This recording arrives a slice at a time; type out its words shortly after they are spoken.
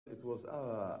it was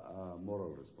our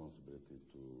moral responsibility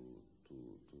to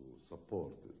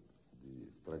support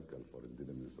the struggle for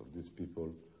independence of these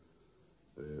people,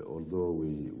 although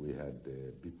we had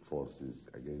big forces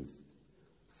against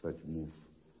such move.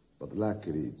 But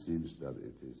luckily, it seems that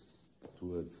it is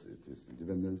towards its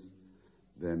independence,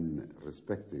 then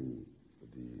respecting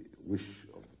the wish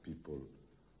of the people,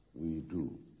 we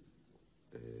do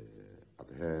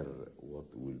adhere what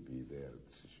will be their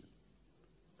decision.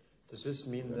 Does this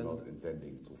mean We're then... not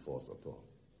intending to force at all.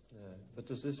 But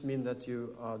does this mean that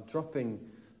you are dropping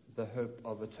the hope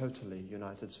of a totally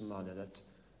united Somalia,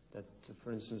 that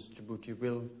for instance, Djibouti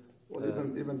will...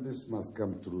 Well, even this must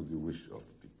come through the wish of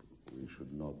the people.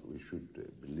 We should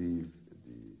believe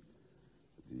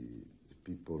the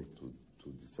people to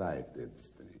decide their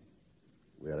destiny.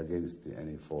 We are against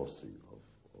any forcing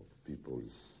of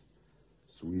people's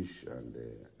wish and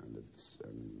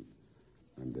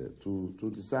to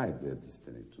decide their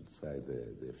destiny, to decide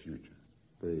their future.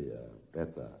 They are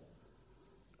better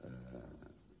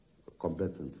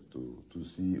competent to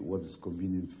see what is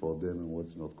convenient for them and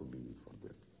what's not convenient for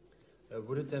them.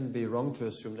 Would it then be wrong to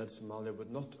assume that Somalia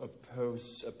would not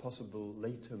oppose a possible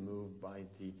later move by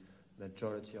the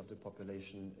majority of the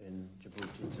population in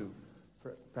Djibouti to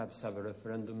perhaps have a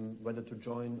referendum whether to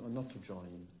join or not to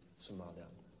join Somalia?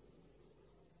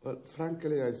 Well,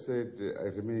 frankly, I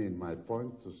remain my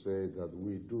point to say that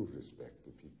we do respect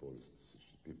the people's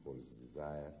decision, people's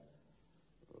desire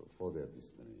for their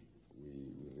destiny.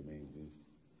 We remain this.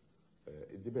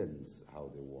 It depends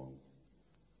how they want.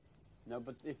 No,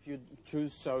 but if you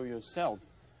choose so yourself,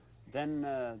 then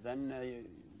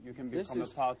you can become a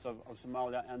part of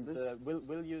Somalia. And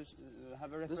will you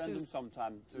have a referendum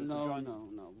sometime to join?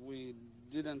 No. We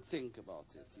didn't think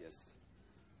about it. Yes,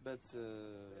 but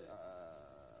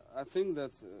I think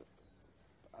that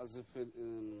as a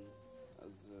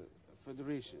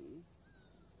federation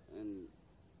and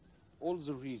all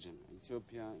the region,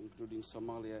 Ethiopia, including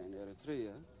Somalia and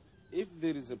Eritrea, if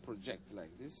there is a project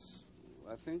like this,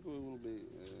 I think we will be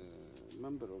a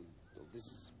member of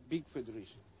this big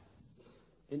federation.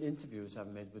 In interviews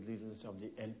I've made with leaders of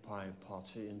the Empire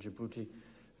Party in Djibouti,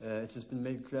 it has been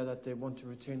made clear that they want to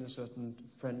retain a certain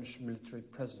French military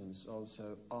presence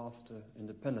also after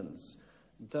independence.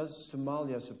 Does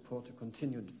Somalia support a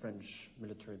continued French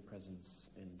military presence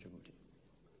in Djibouti?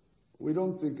 We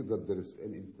don't think that there is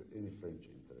any French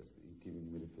interest in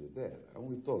keeping military there, and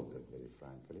we told them very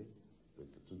frankly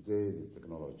that today the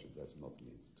technology does not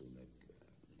need to make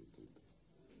military base.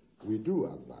 We do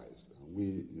advise and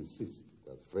we insist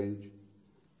that French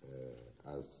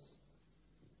has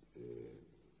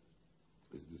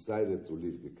decided to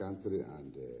leave the country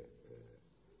and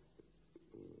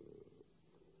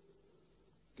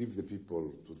give the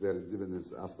people to their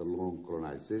independence after long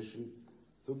colonization,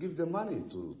 to give the money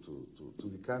to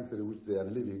the country which they are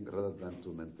living rather than to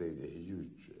maintain a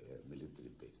huge military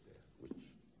base there,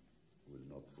 which will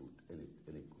not fruit any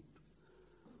good.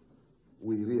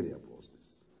 We really oppose this.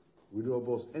 We do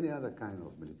oppose any other kind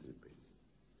of military base,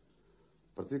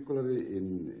 particularly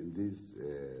in these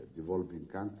developing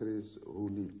countries who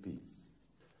need peace.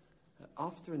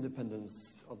 After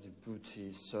independence of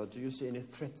Djibouti, so do you see any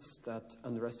threats that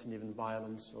unrest and even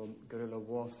violence or guerrilla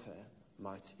warfare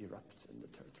might erupt in the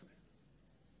territory?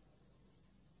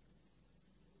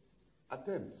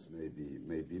 Attempts may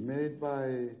be made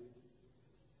by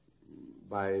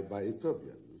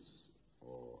Ethiopians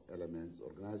or elements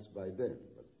organized by them,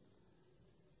 but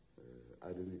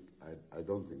I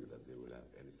don't think that they will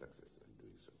have any success in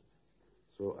doing so.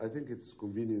 So I think it's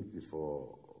convenient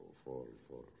for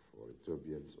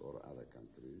Ethiopians or other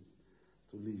countries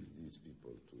to leave these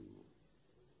people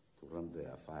to run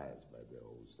their affairs by their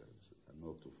own selves and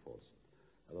not to force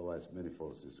it. Otherwise, many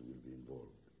forces will be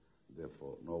involved.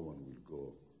 Therefore, no one will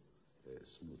go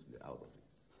smoothly out of it.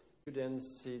 You then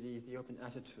see the Ethiopian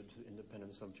attitude to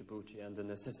independence of Djibouti and the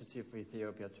necessity for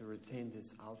Ethiopia to retain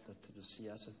this outlet to see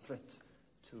as a threat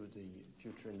to the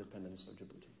future independence of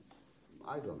Djibouti?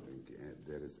 I don't think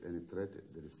there is any threat.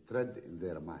 There is threat in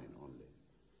their mind only.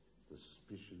 The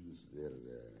suspicions,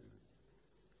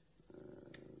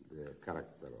 their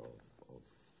character of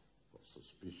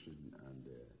suspicion and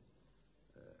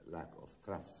lack of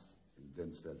trust in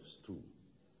themselves too.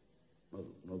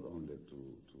 Not only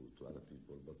to other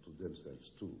people, but to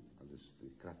themselves too. And this is the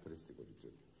characteristic of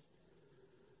Ethiopians.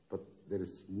 But there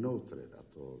is no threat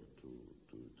at all to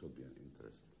Ethiopian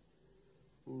interest,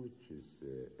 which is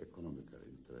economical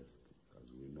interest,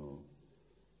 as we know.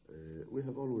 We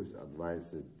have always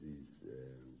advised these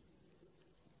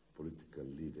political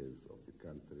leaders of the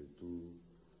country to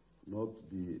not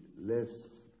be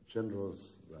less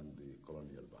generous than the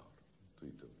colonial power to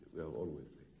Ethiopia. We have always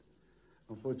said.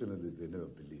 Unfortunately, they never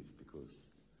believe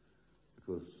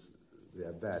because they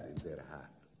are bad in their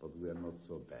heart, but we are not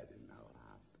so bad in our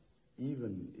heart.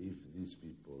 Even if these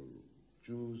people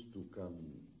choose to come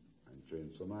and join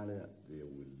Somalia, they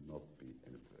will not be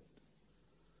any threat.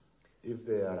 If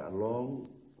they are alone,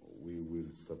 we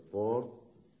will support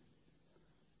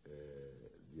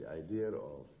the idea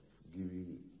of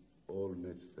giving all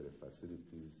necessary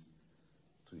facilities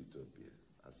to Ethiopia,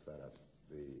 as far as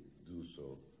they do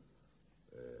so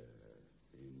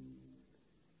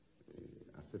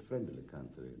as a friendly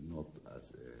country, not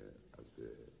as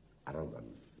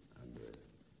arrogance and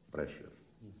pressure.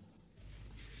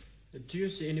 Do you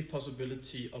see any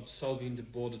possibility of solving the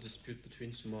border dispute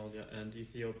between Somalia and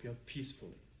Ethiopia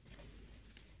peacefully?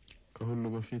 ከሁሉ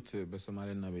በፊት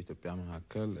በሶማሊያና በኢትዮጵያ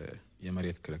መካከል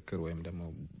የመሬት ክርክር ወይም ደግሞ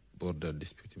ቦርደር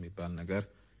ዲስፒዩት የሚባል ነገር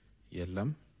የለም።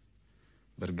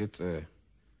 በርግጥ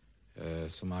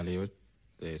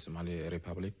ሶማሊ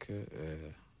ሪፐብሊክ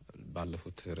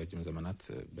ባለፉት ረጅም ዘመናት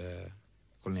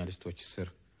በኮሎኒያሊስቶች ስር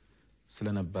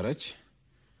ስለነበረች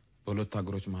በሁለት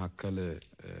ሀገሮች መካከል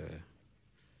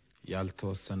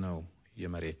ያልተወሰነው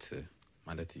የመሬት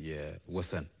ማለት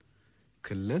የወሰን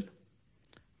ክልል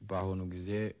በአሁኑ ጊዜ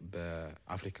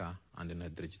በአፍሪካ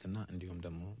አንድነት ድርጅትና እንዲሁም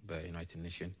ደግሞ በዩናይትድ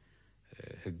ኔሽን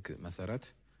ህግ መሰረት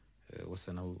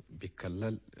ወሰነው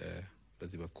ቢከለል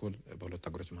በዚህ በኩል በሁለት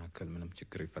ሀገሮች መካከል ምንም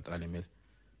ችግር ይፈጠራል የሚል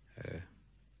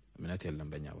እምነት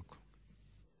የለም በእኛ በኩል።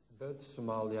 Both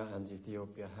Somalia and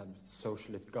Ethiopia have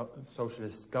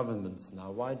socialist governments now.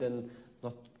 Why then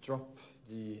not drop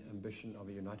the ambition of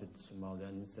a united Somalia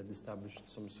and instead establish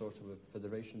some sort of a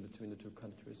federation between the two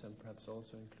countries and perhaps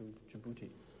also include Djibouti?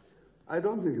 I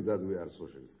don't think that we are a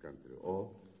socialist country, or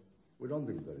we don't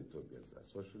think that Ethiopians are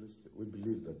socialists. We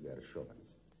believe that they are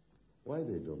chauvinists. Why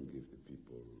they don't give the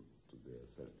people to their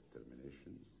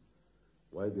self-determinations?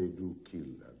 Why they do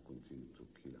kill and continue to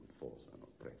kill and force and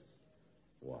oppress?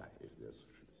 Why, if they are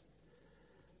socialists?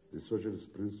 The socialist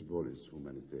principle is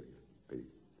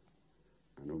humanitarian-based.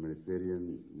 And humanitarian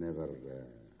never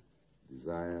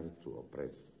desire to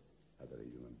oppress other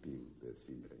human beings. They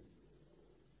simply,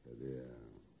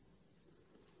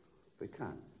 they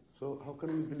can't. So how can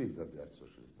we believe that they are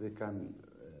socialists? They can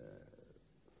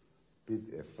beat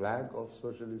a flag of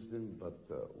socialism, but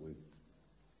with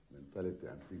mentality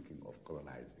and thinking of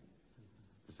colonizing.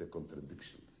 It's a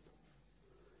contradiction.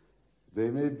 They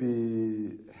may be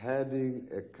heading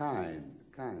a kind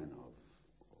of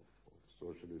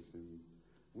socialism,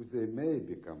 which they may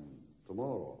become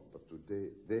tomorrow, but today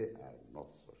they are not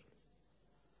socialists.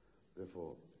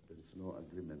 Therefore, there is no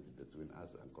agreement between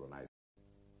us and colonizers.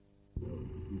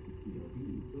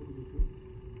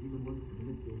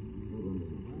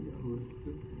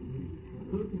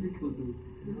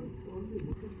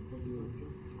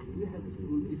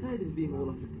 Besides being all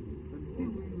of it, but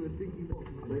still we were thinking that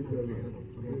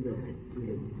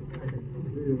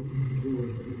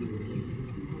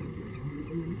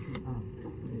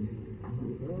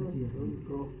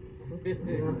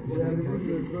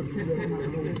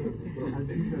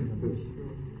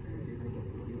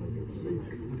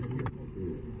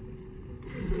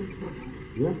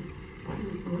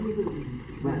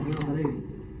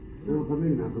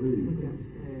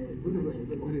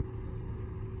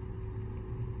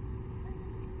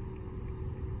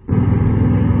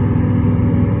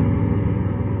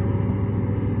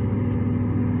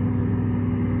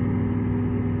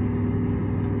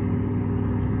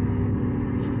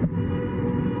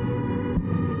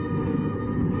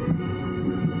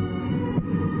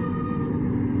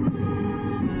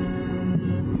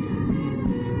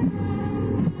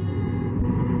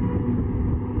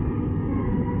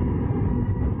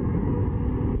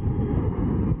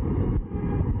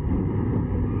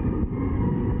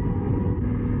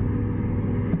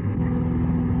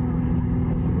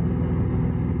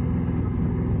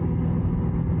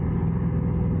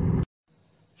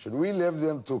Should we leave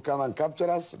them to come and capture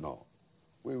us? No.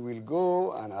 We will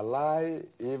go and ally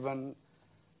even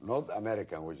not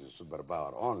American, which is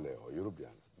superpower only, or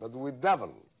Europeans, but with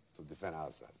devil to defend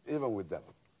ourselves, even with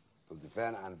devil, to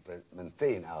defend and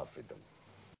maintain our freedom.